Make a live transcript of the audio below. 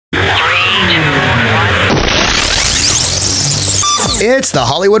It's the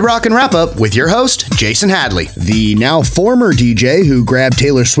Hollywood Rockin' Wrap-Up with your host, Jason Hadley. The now former DJ who grabbed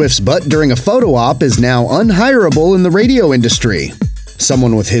Taylor Swift's butt during a photo op is now unhireable in the radio industry.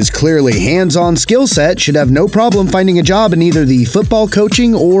 Someone with his clearly hands-on skill set should have no problem finding a job in either the football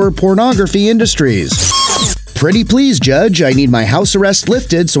coaching or pornography industries. Pretty please, Judge, I need my house arrest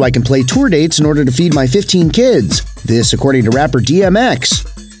lifted so I can play tour dates in order to feed my 15 kids. This according to rapper DMX.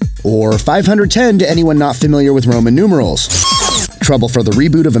 Or 510 to anyone not familiar with Roman numerals. Trouble for the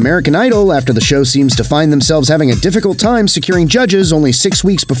reboot of American Idol after the show seems to find themselves having a difficult time securing judges only 6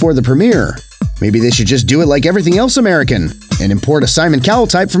 weeks before the premiere. Maybe they should just do it like everything else American and import a Simon Cowell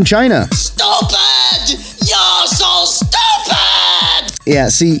type from China. Stupid! You're so stupid! Yeah,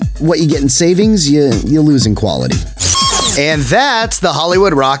 see, what you get in savings, you lose in quality. And that's the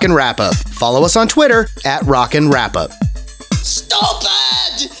Hollywood Rockin' Wrap-Up. Follow us on Twitter at Rockin' Wrap-Up. Stupid!